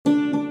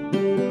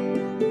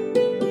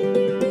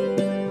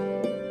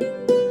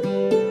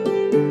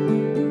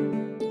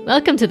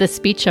Welcome to the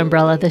Speech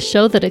Umbrella, the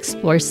show that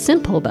explores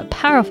simple but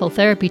powerful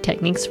therapy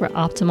techniques for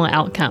optimal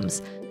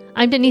outcomes.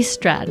 I'm Denise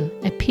Stratton,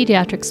 a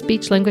pediatric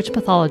speech-language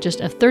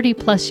pathologist of 30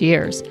 plus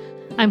years.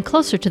 I'm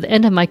closer to the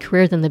end of my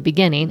career than the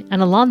beginning,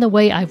 and along the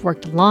way I've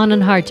worked long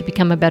and hard to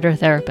become a better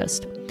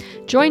therapist.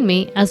 Join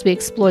me as we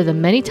explore the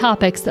many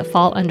topics that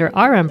fall under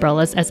our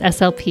umbrellas as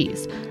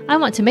SLPs. I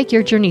want to make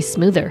your journey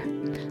smoother.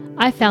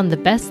 I found the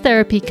best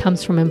therapy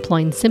comes from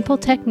employing simple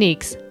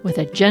techniques with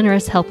a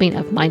generous helping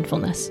of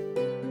mindfulness.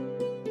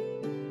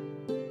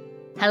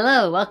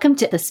 Hello, welcome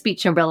to the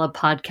Speech Umbrella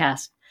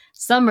podcast.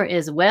 Summer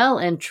is well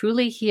and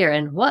truly here,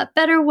 and what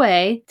better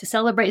way to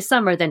celebrate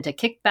summer than to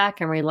kick back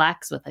and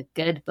relax with a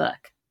good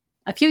book?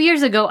 A few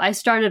years ago, I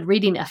started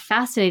reading a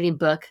fascinating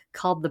book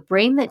called The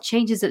Brain That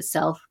Changes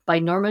Itself by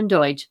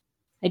Doidge.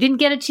 I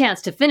didn't get a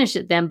chance to finish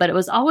it then, but it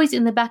was always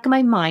in the back of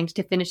my mind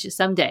to finish it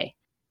someday.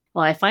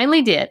 Well, I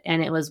finally did,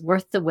 and it was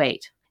worth the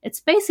wait. It's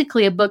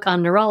basically a book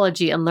on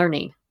neurology and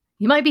learning.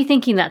 You might be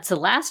thinking that's the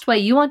last way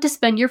you want to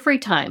spend your free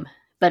time,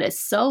 but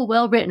it's so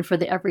well written for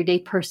the everyday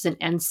person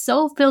and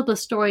so filled with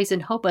stories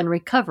and hope and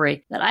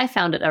recovery that I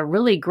found it a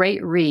really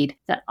great read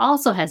that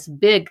also has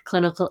big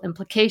clinical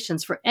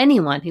implications for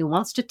anyone who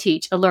wants to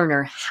teach a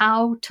learner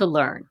how to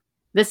learn.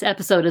 This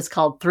episode is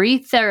called 3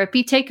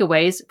 Therapy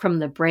Takeaways from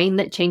The Brain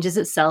That Changes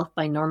Itself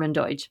by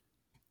Doidge.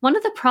 One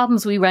of the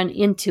problems we run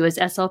into as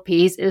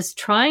SLPs is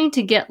trying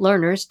to get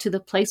learners to the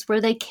place where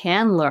they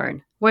can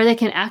learn, where they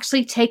can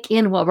actually take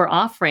in what we're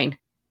offering.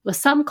 With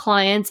some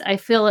clients, I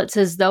feel it's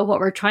as though what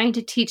we're trying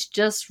to teach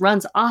just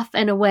runs off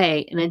and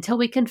away, and until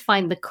we can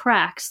find the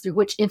cracks through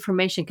which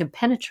information can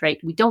penetrate,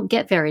 we don't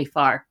get very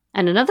far.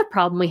 And another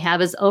problem we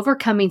have is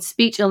overcoming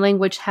speech and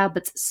language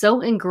habits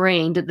so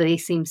ingrained that they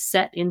seem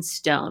set in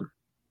stone.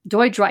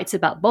 Doidge writes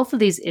about both of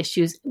these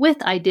issues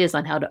with ideas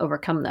on how to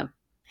overcome them.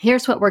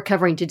 Here's what we're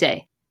covering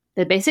today.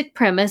 The basic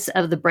premise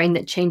of the Brain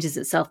That Changes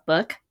Itself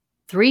book,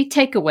 3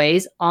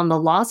 takeaways on the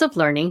laws of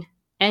learning,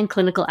 and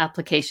clinical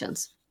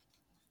applications.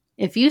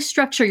 If you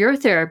structure your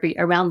therapy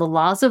around the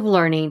laws of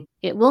learning,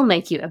 it will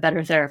make you a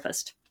better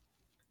therapist.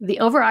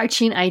 The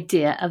overarching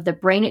idea of the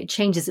brain that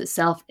changes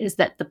itself is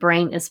that the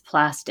brain is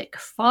plastic,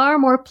 far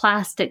more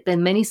plastic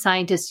than many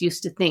scientists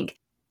used to think.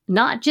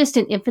 Not just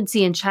in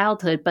infancy and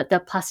childhood, but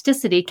the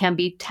plasticity can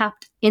be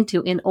tapped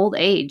into in old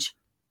age.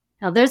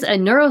 Now, there's a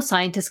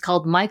neuroscientist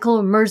called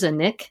Michael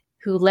Merzenich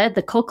who led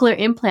the cochlear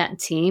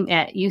implant team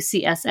at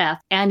UCSF,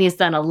 and he's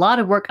done a lot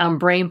of work on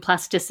brain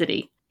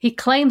plasticity. He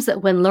claims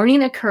that when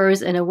learning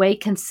occurs in a way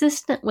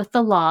consistent with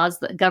the laws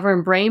that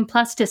govern brain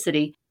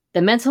plasticity,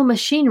 the mental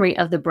machinery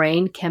of the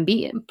brain can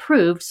be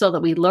improved so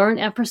that we learn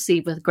and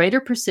perceive with greater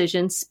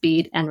precision,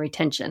 speed, and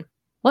retention.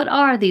 What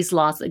are these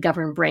laws that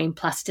govern brain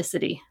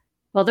plasticity?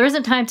 Well, there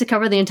isn't time to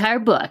cover the entire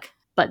book,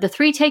 but the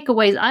 3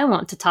 takeaways I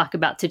want to talk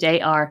about today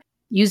are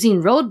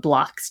using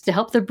roadblocks to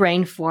help the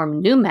brain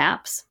form new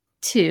maps,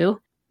 2,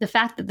 the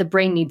fact that the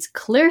brain needs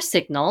clear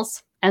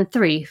signals, and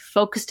 3,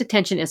 focused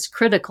attention is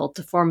critical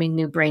to forming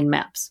new brain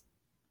maps.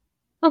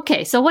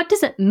 Okay, so what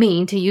does it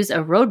mean to use a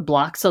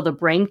roadblock so the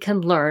brain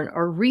can learn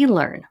or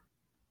relearn?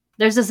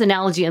 There's this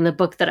analogy in the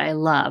book that I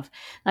love.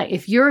 Like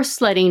if you're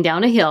sledding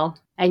down a hill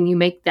and you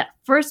make that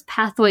first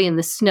pathway in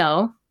the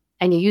snow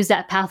and you use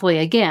that pathway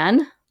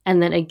again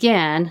and then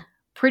again,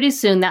 pretty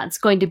soon that's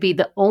going to be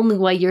the only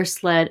way your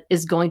sled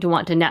is going to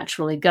want to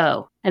naturally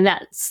go. And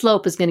that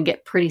slope is going to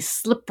get pretty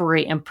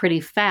slippery and pretty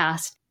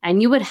fast. And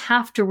you would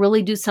have to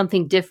really do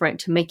something different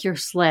to make your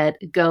sled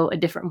go a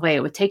different way.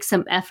 It would take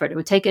some effort. It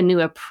would take a new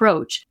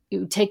approach. It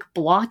would take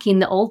blocking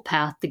the old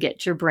path to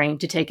get your brain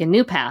to take a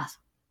new path.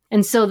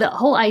 And so the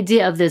whole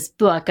idea of this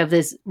book, of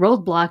this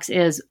roadblocks,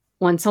 is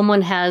when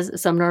someone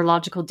has some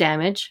neurological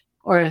damage,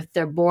 or if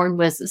they're born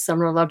with some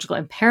neurological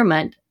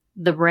impairment,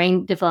 the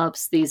brain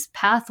develops these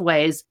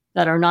pathways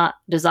that are not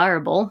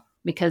desirable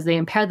because they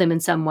impair them in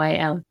some way.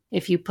 And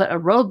if you put a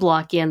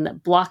roadblock in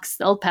that blocks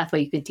the old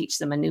pathway, you can teach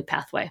them a new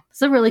pathway.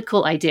 It's a really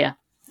cool idea.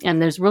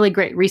 And there's really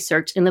great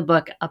research in the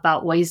book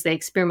about ways they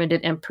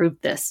experimented and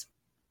proved this.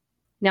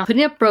 Now,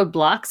 putting up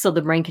roadblocks so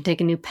the brain can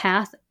take a new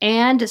path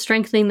and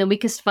strengthening the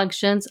weakest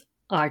functions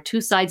are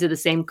 2 sides of the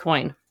same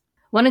coin.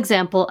 One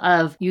example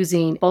of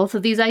using both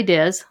of these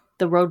ideas,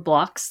 the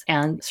roadblocks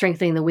and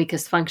strengthening the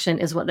weakest function,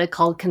 is what they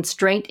call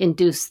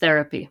constraint-induced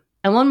therapy.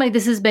 And one way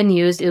this has been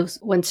used is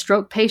when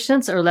stroke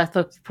patients are left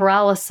with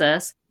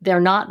paralysis, they're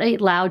not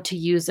allowed to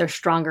use their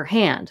stronger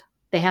hand.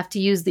 They have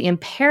to use the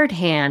impaired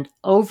hand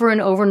over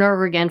and over and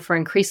over again for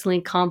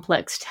increasingly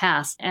complex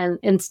tasks. And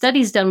in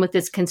studies done with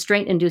this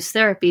constraint-induced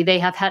therapy, they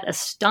have had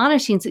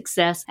astonishing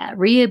success at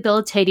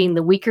rehabilitating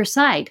the weaker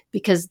side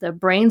because the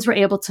brains were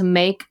able to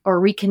make or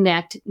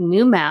reconnect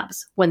new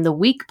maps when the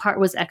weak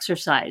part was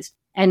exercised.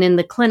 And in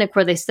the clinic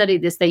where they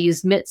studied this, they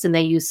used mitts and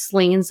they used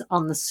slings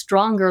on the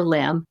stronger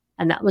limb.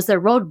 And that was their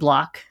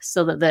roadblock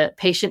so that the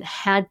patient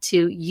had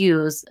to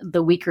use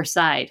the weaker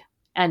side.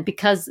 And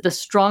because the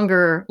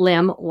stronger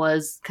limb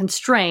was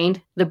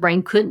constrained, the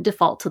brain couldn't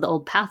default to the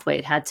old pathway.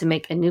 It had to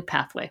make a new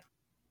pathway.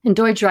 And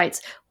Doidge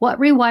writes, what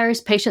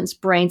rewires patients'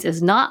 brains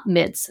is not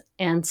mitts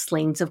and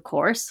slings, of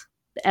course.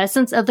 The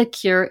essence of the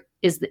cure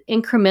is the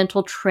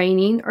incremental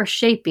training or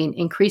shaping,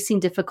 increasing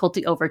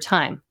difficulty over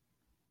time.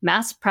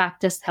 Mass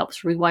practice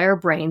helps rewire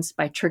brains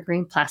by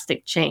triggering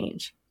plastic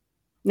change.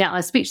 Now,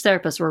 as speech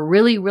therapists, we're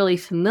really, really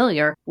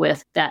familiar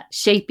with that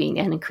shaping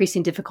and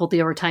increasing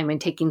difficulty over time and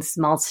taking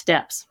small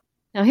steps.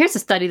 Now, here's a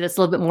study that's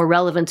a little bit more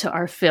relevant to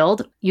our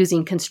field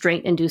using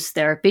constraint-induced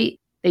therapy.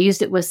 They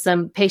used it with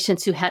some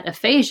patients who had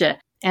aphasia,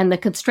 and the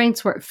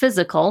constraints weren't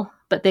physical,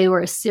 but they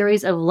were a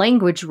series of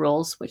language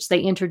rules which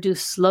they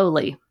introduced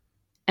slowly.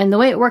 And the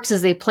way it works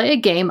is they play a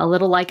game a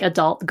little like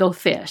Adult Go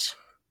Fish.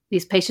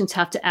 These patients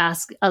have to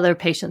ask other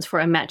patients for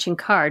a matching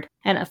card.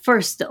 And at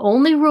first, the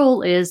only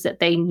rule is that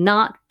they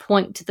not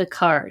point to the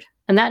card.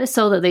 And that is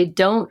so that they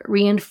don't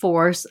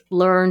reinforce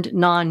learned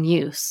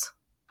non-use.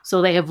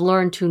 So they have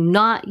learned to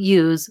not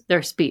use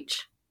their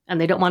speech. And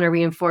they don't want to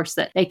reinforce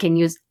that they can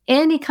use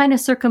any kind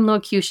of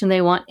circumlocution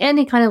they want,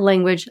 any kind of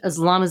language, as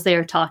long as they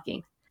are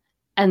talking.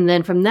 And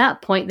then from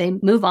that point, they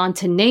move on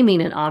to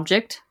naming an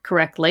object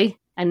correctly.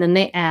 And then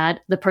they add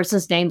the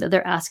person's name that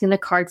they're asking the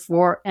card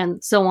for,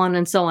 and so on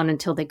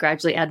until they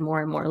gradually add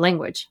more and more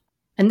language.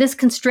 And this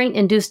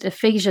constraint-induced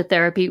aphasia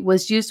therapy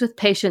was used with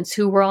patients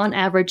who were on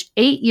average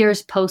 8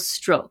 years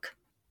post-stroke.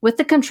 With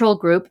the control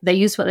group, they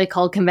used what they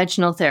called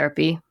conventional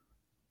therapy.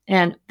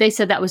 And they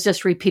said that was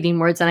just repeating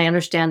words, and I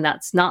understand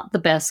that's not the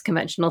best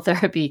conventional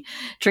therapy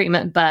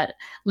treatment, but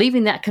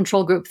leaving that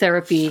control group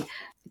therapy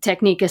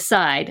technique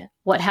aside,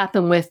 what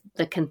happened with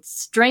the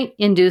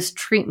constraint-induced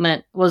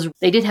treatment was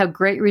they did have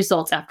great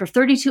results. After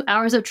 32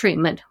 hours of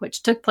treatment,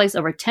 which took place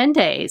over 10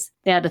 days,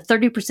 they had a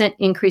 30%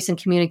 increase in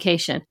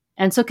communication.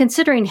 And so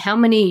considering how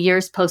many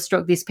years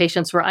post-stroke these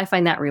patients were, I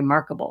find that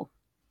remarkable.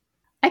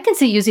 I can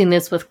see using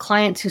this with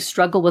clients who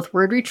struggle with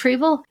word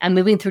retrieval and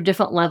moving through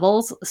different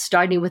levels,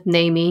 starting with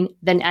naming,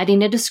 then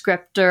adding a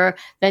descriptor,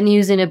 then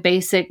using a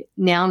basic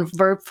noun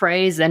verb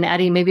phrase, then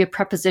adding maybe a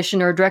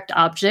preposition or a direct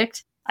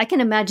object. I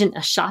can imagine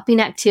a shopping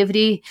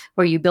activity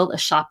where you build a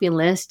shopping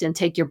list and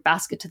take your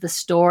basket to the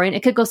store, and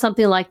it could go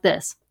something like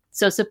this.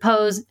 So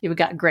suppose you've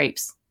got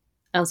grapes.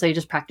 And so you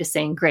just practice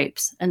saying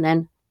grapes, and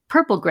then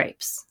purple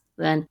grapes.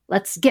 Then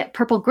let's get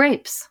purple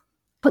grapes.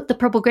 Put the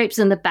purple grapes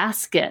in the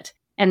basket.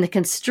 And the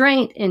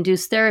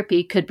constraint-induced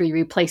therapy could be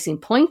replacing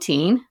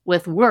pointing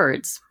with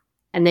words.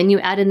 And then you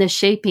add in the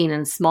shaping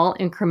and small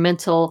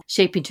incremental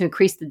shaping to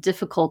increase the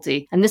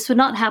difficulty. And this would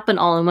not happen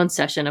all in one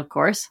session, of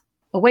course.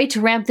 A way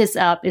to ramp this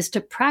up is to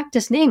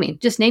practice naming,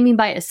 just naming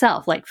by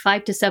itself, like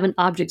 5 to 7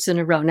 objects in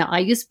a row. Now, I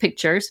use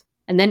pictures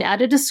and then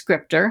add a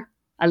descriptor.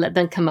 I let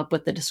them come up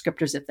with the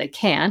descriptors if they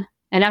can.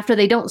 And after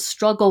they don't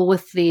struggle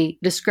with the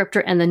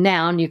descriptor and the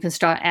noun, you can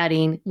start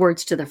adding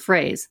words to the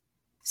phrase.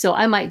 So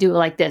I might do it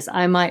like this.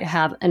 I might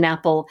have an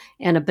apple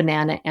and a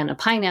banana and a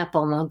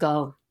pineapple, and they'll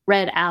go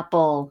red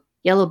apple,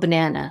 yellow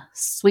banana,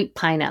 sweet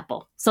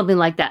pineapple, something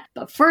like that.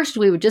 But first,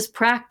 we would just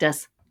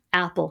practice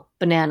apple,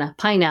 banana,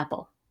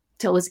 pineapple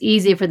till it was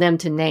easy for them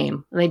to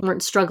name. They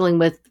weren't struggling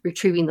with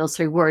retrieving those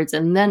 3 words.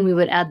 And then we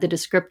would add the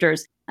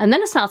descriptors. And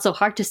then it's not so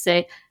hard to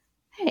say,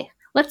 hey,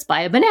 let's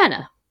buy a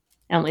banana.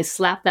 And we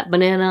slap that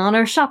banana on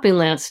our shopping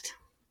list.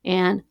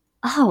 And,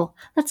 oh,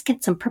 let's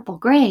get some purple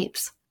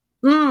grapes.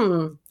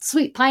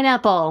 Sweet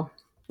pineapple.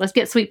 Let's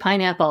get sweet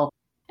pineapple.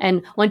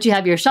 And once you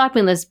have your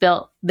shopping list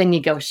built, then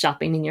you go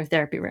shopping in your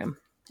therapy room.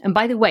 And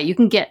by the way, you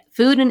can get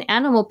food and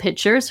animal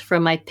pictures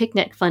from my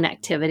picnic fun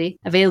activity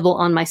available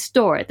on my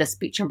store at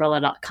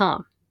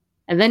thespeechumbrella.com.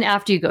 And then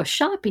after you go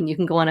shopping, you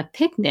can go on a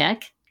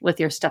picnic with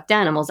your stuffed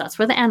animals. That's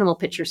where the animal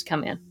pictures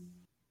come in.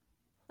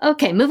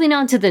 Okay, moving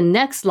on to the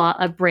next law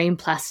of brain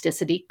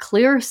plasticity,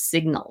 clear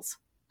signals.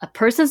 A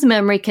person's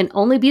memory can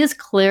only be as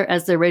clear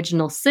as the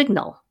original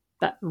signal.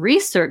 But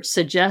research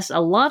suggests a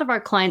lot of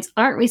our clients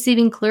aren't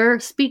receiving clear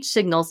speech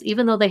signals,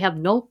 even though they have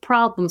no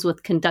problems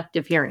with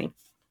conductive hearing.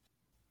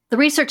 The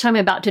research I'm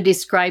about to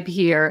describe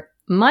here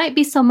might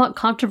be somewhat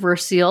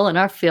controversial in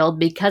our field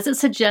because it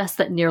suggests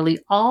that nearly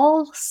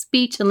all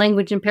speech and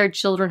language impaired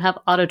children have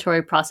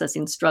auditory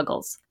processing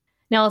struggles.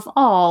 Now, if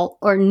all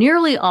or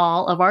nearly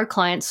all of our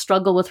clients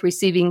struggle with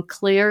receiving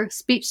clear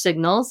speech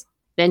signals,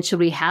 then should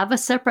we have a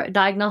separate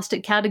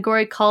diagnostic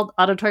category called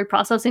auditory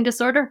processing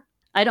disorder?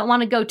 I don't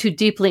want to go too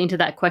deeply into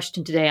that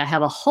question today. I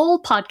have a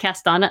whole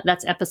podcast on it.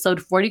 That's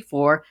episode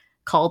 44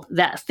 called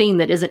That Thing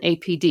That Isn't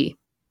APD.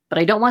 But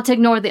I don't want to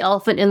ignore the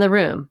elephant in the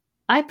room.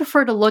 I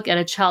prefer to look at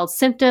a child's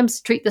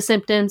symptoms, treat the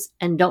symptoms,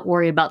 and don't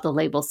worry about the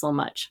label so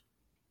much.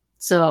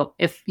 So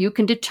if you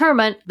can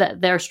determine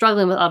that they're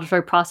struggling with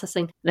auditory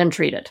processing, then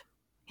treat it.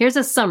 Here's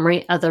a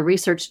summary of the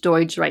research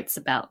Doidge writes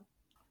about.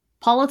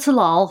 Paula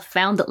Talal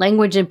found that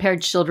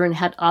language-impaired children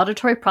had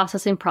auditory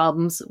processing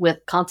problems with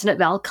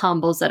consonant-vowel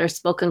combos that are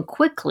spoken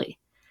quickly.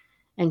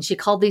 And she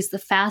called these the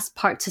fast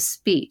parts of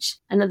speech,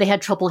 and that they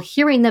had trouble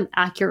hearing them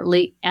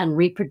accurately and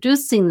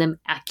reproducing them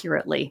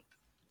accurately.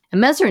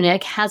 And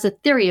Messernick has a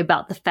theory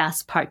about the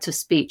fast parts of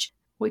speech,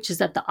 which is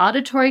that the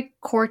auditory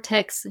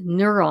cortex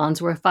neurons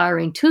were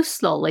firing too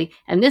slowly,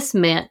 and this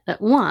meant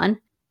that 1,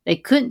 they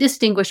couldn't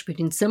distinguish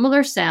between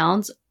similar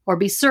sounds or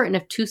be certain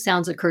if 2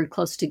 sounds occurred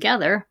close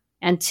together,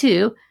 and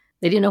 2,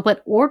 they didn't know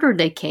what order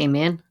they came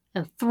in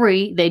And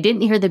 3, they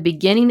didn't hear the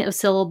beginning of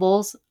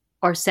syllables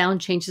or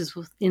sound changes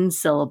within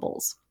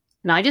syllables.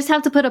 Now, I just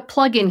have to put a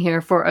plug in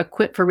here for A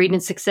Quit for Reading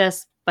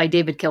Success by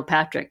David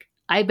Kilpatrick.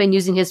 I've been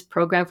using his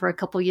program for a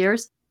couple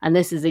years, and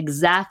this is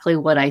exactly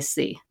what I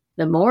see.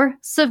 The more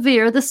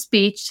severe the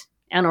speech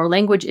and or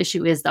language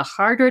issue is, the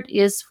harder it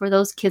is for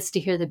those kids to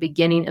hear the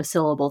beginning of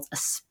syllables,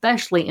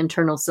 especially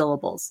internal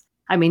syllables.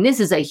 I mean, this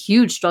is a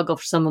huge struggle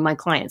for some of my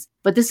clients,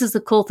 but this is the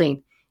cool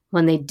thing.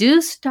 When they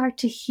do start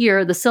to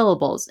hear the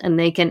syllables and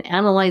they can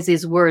analyze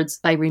these words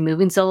by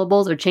removing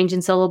syllables or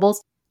changing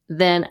syllables,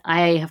 then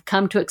I have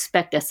come to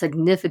expect a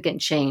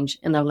significant change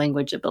in their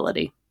language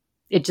ability.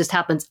 It just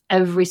happens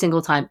every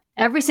single time.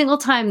 Every single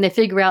time they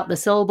figure out the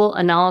syllable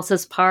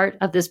analysis part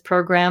of this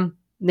program,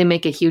 they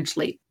make a huge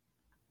leap.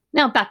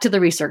 Now back to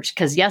the research,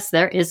 because yes,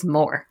 there is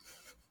more.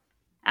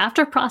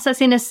 After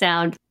processing a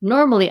sound,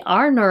 normally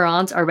our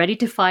neurons are ready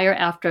to fire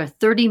after a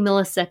 30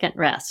 millisecond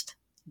rest.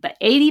 But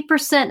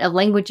 80% of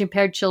language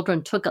impaired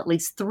children took at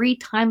least 3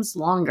 times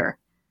longer.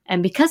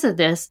 And because of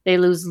this, they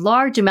lose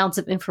large amounts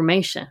of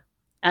information.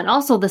 And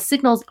also the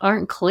signals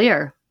aren't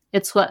clear.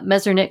 It's what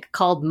Messernick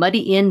called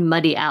muddy in,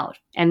 muddy out.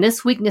 And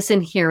this weakness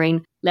in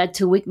hearing led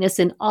to weakness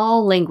in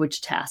all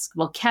language tasks,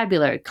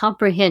 vocabulary,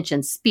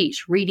 comprehension,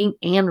 speech, reading,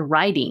 and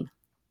writing.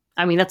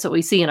 I mean, that's what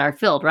we see in our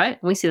field, right?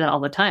 We see that all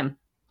the time.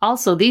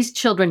 Also, these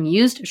children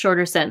used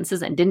shorter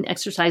sentences and didn't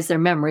exercise their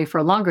memory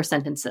for longer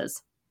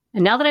sentences.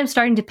 And now that I'm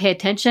starting to pay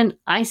attention,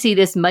 I see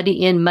this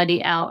muddy in,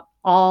 muddy out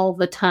all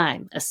the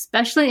time,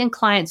 especially in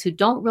clients who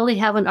don't really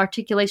have an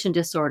articulation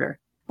disorder.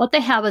 What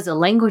they have is a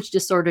language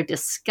disorder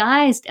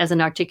disguised as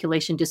an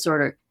articulation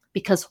disorder,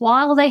 because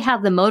while they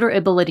have the motor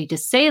ability to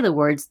say the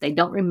words, they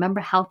don't remember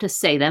how to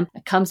say them.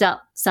 It comes out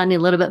sounding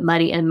a little bit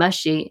muddy and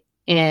mushy,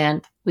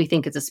 and we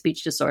think it's a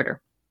speech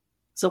disorder.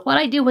 So what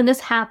I do when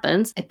this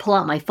happens, I pull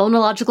out my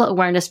phonological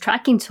awareness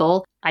tracking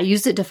tool. I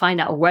use it to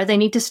find out where they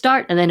need to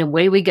start, and then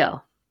away we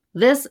go.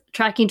 This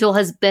tracking tool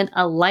has been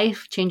a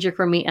life changer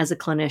for me as a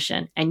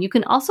clinician, and you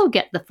can also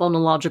get the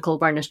phonological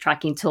awareness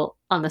tracking tool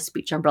on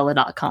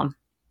thespeechambrella.com.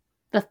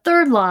 The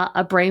third law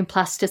of brain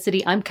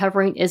plasticity I'm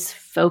covering is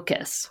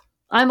focus.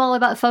 I'm all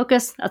about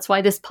focus. That's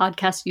why this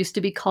podcast used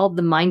to be called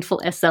the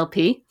Mindful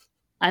SLP.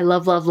 I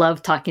love, love,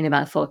 love talking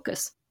about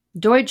focus.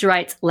 Doidge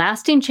writes,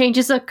 lasting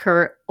changes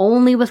occur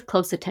only with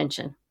close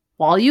attention.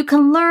 While you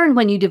can learn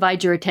when you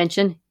divide your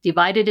attention,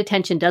 divided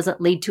attention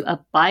doesn't lead to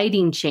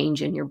abiding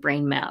change in your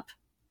brain map.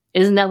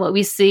 Isn't that what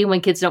we see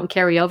when kids don't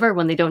carry over,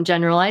 when they don't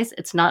generalize?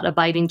 It's not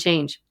abiding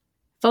change.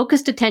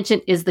 Focused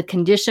attention is the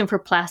condition for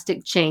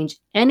plastic change.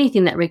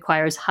 Anything that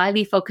requires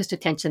highly focused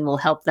attention will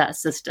help that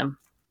system.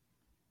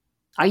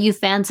 Are you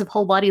fans of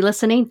whole body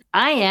listening?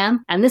 I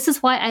am, and this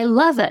is why I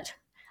love it.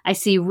 I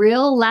see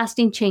real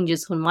lasting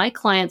changes when my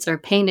clients are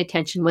paying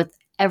attention with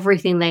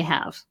everything they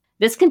have.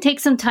 This can take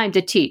some time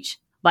to teach,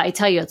 but I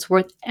tell you, it's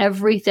worth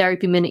every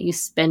therapy minute you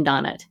spend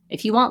on it.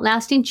 If you want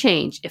lasting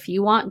change, if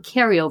you want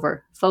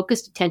carryover,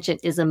 focused attention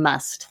is a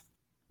must.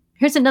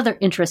 Here's another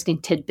interesting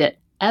tidbit.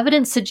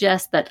 Evidence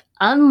suggests that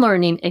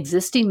unlearning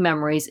existing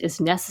memories is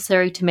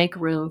necessary to make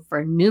room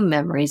for new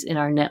memories in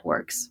our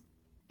networks.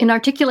 In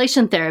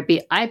articulation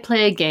therapy, I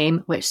play a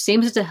game which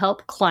seems to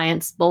help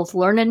clients both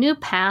learn a new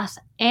path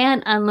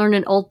and unlearn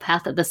an old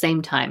path at the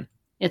same time.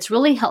 It's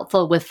really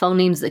helpful with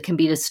phonemes that can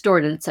be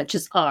distorted, such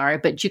as R,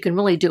 but you can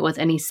really do it with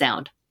any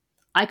sound.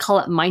 I call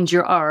it Mind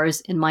Your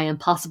R's in my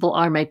Impossible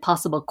R Made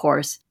Possible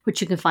course,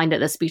 which you can find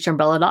at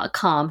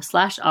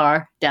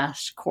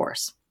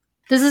thespeechambrella.com/R-course.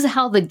 This is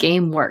how the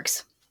game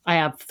works. I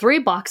have 3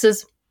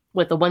 boxes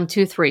with a 1,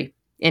 2, 3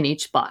 in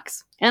each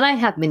box. And I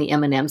have mini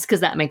M&Ms because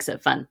that makes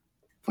it fun.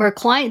 For a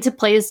client to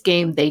play this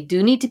game, they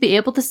do need to be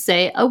able to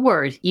say a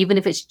word, even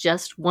if it's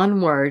just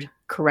one word,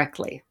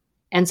 correctly.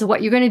 And so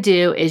what you're going to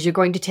do is you're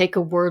going to take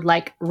a word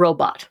like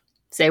robot.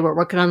 Say we're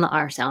working on the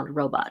R sound,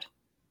 robot.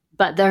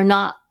 But they're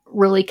not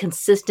really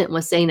consistent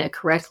with saying it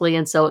correctly,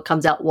 and so it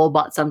comes out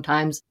wobot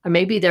sometimes. Or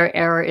maybe their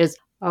error is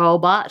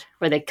robot,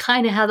 where they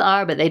kind of have the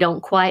R, but they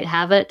don't quite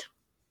have it.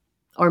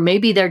 Or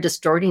maybe they're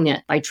distorting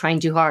it by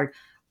trying too hard.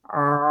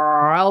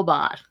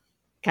 Robot.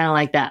 Kind of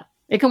like that.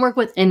 It can work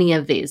with any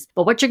of these.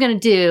 But what you're going to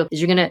do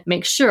is you're going to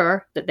make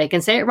sure that they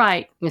can say it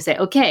right. You're going to say,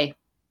 okay,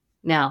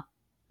 now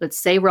let's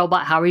say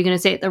robot. How are you going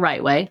to say it the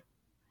right way?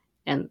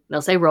 And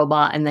they'll say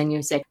robot. And then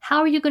you say,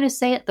 how are you going to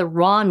say it the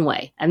wrong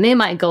way? And they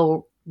might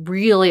go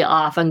really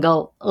off and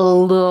go,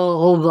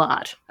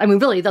 robot. I mean,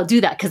 really, they'll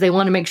do that because they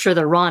want to make sure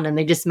they're wrong and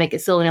they just make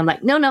it silly. And I'm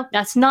like, no,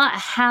 that's not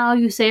how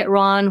you say it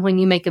wrong when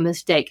you make a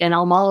mistake. And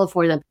I'll model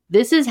for them.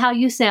 This is how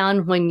you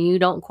sound when you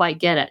don't quite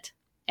get it.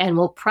 And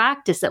we'll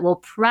practice it. We'll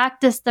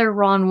practice their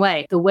wrong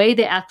way, the way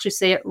they actually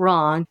say it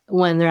wrong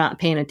when they're not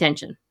paying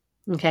attention.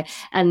 Okay.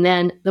 And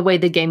then the way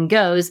the game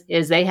goes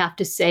is they have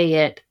to say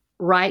it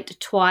right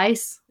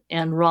twice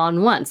and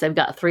wrong once. They've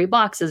got 3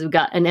 boxes. We've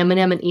got an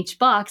M&M in each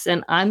box,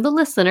 and I'm the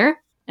listener,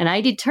 and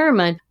I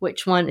determine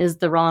which one is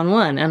the wrong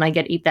one, and I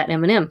get to eat that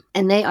M&M.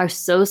 And they are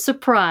so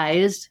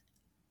surprised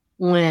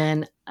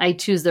when I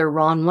choose their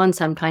wrong one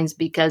sometimes,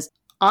 because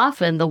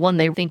often the one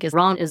they think is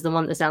wrong is the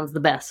one that sounds the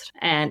best.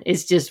 And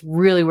it's just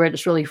really weird.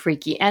 It's really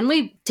freaky. And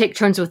we take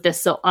turns with this.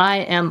 So I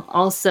am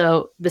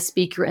also the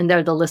speaker and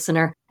they're the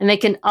listener. And they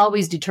can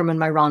always determine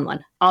my wrong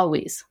one.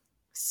 Always.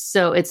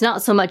 So it's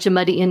not so much a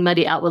muddy in,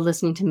 muddy out with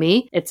listening to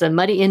me. It's a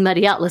muddy in,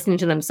 muddy out listening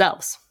to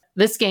themselves.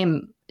 This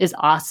game is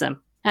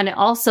awesome. And I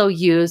also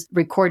use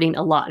recording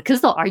a lot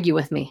because they'll argue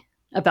with me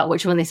about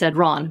which one they said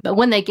wrong. But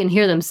when they can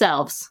hear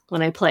themselves,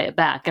 when I play it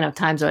back, enough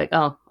times they're like,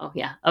 oh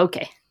yeah,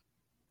 okay.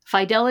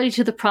 Fidelity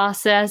to the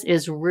process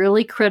is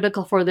really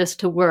critical for this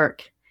to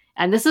work.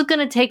 And this is going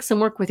to take some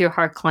work with your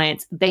hard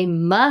clients. They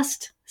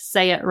must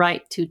say it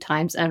right 2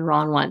 times and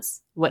wrong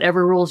once.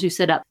 Whatever rules you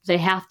set up, they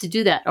have to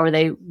do that or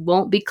they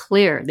won't be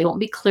clear. They won't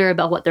be clear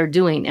about what they're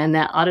doing and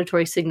that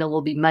auditory signal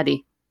will be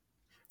muddy.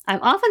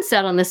 I've often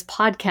said on this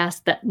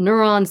podcast that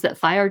neurons that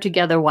fire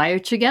together wire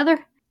together,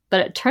 but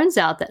it turns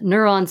out that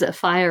neurons that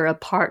fire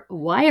apart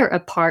wire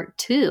apart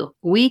too.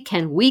 We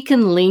can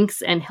weaken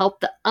links and help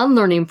the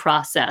unlearning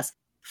process.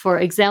 For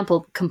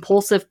example,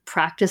 compulsive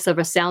practice of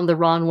a sound the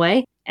wrong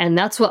way. And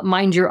that's what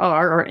Mind Your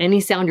R or any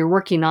sound you're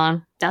working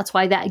on. That's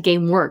why that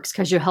game works,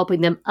 because you're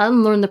helping them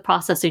unlearn the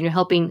process and you're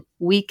helping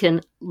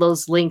weaken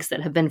those links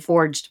that have been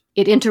forged.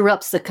 It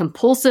interrupts the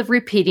compulsive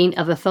repeating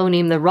of a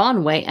phoneme the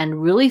wrong way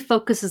and really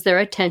focuses their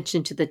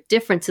attention to the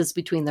differences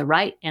between the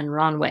right and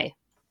wrong way.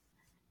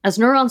 As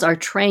neurons are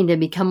trained and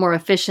become more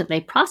efficient,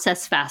 they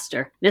process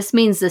faster. This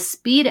means the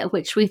speed at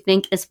which we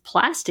think is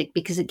plastic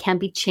because it can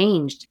be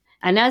changed.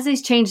 And as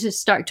these changes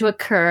start to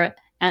occur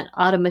and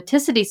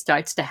automaticity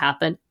starts to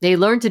happen, they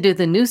learn to do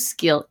the new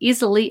skill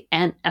easily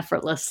and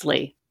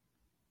effortlessly.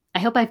 I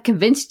hope I've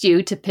convinced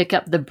you to pick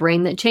up The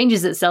Brain That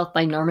Changes Itself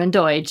by Norman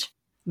Doidge.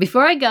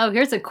 Before I go,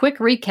 here's a quick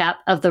recap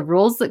of the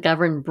rules that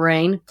govern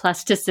brain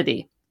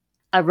plasticity.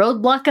 A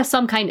roadblock of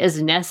some kind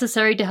is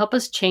necessary to help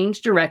us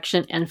change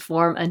direction and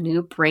form a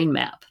new brain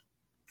map.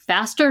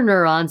 Faster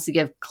neurons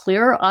give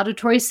clearer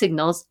auditory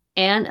signals,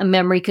 and a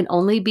memory can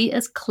only be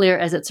as clear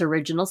as its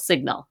original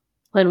signal.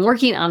 When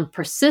working on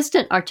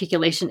persistent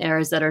articulation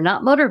errors that are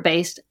not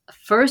motor-based,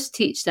 first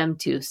teach them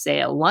to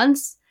say it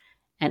once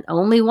and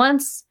only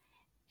once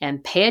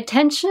and pay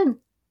attention,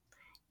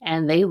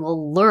 and they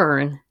will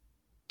learn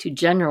to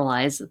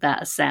generalize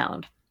that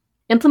sound.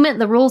 Implement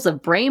the rules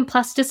of brain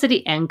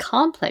plasticity and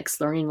complex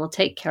learning will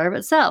take care of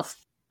itself.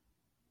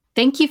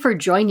 Thank you for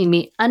joining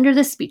me under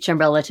the speech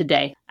umbrella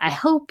today. I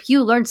hope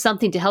you learned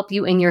something to help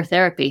you in your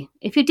therapy.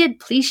 If you did,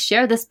 please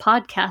share this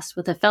podcast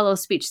with a fellow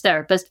speech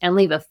therapist and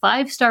leave a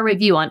 5-star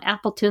review on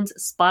Apple Tunes,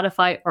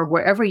 Spotify, or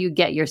wherever you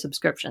get your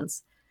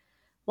subscriptions.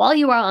 While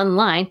you are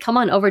online, come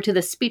on over to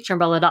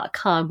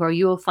thespeechumbrella.com where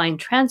you will find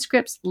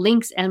transcripts,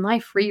 links, and my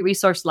free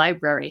resource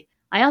library.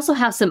 I also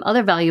have some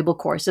other valuable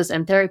courses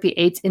and therapy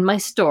aids in my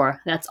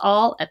store. That's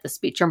all at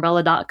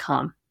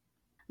thespeechumbrella.com.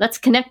 Let's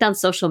connect on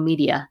social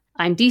media.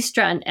 I'm Dee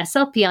Stratton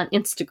SLP on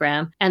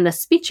Instagram and The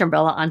Speech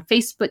Umbrella on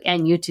Facebook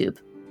and YouTube.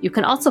 You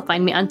can also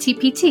find me on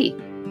TPT.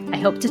 I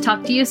hope to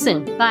talk to you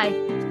soon. Bye.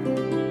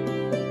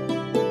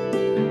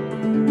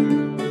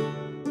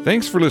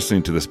 Thanks for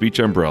listening to The Speech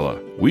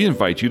Umbrella. We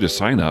invite you to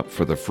sign up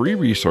for the free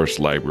resource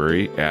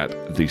library at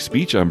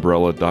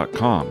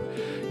thespeechumbrella.com.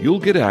 You'll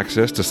get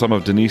access to some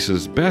of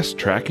Denise's best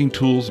tracking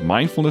tools,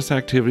 mindfulness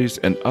activities,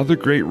 and other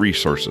great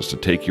resources to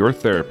take your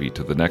therapy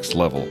to the next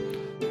level.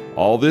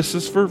 All this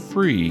is for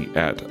free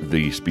at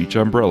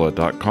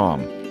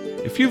thespeechumbrella.com.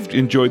 If you've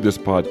enjoyed this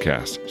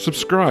podcast,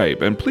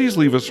 subscribe and please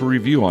leave us a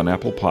review on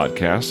Apple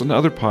Podcasts and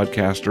other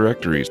podcast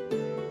directories.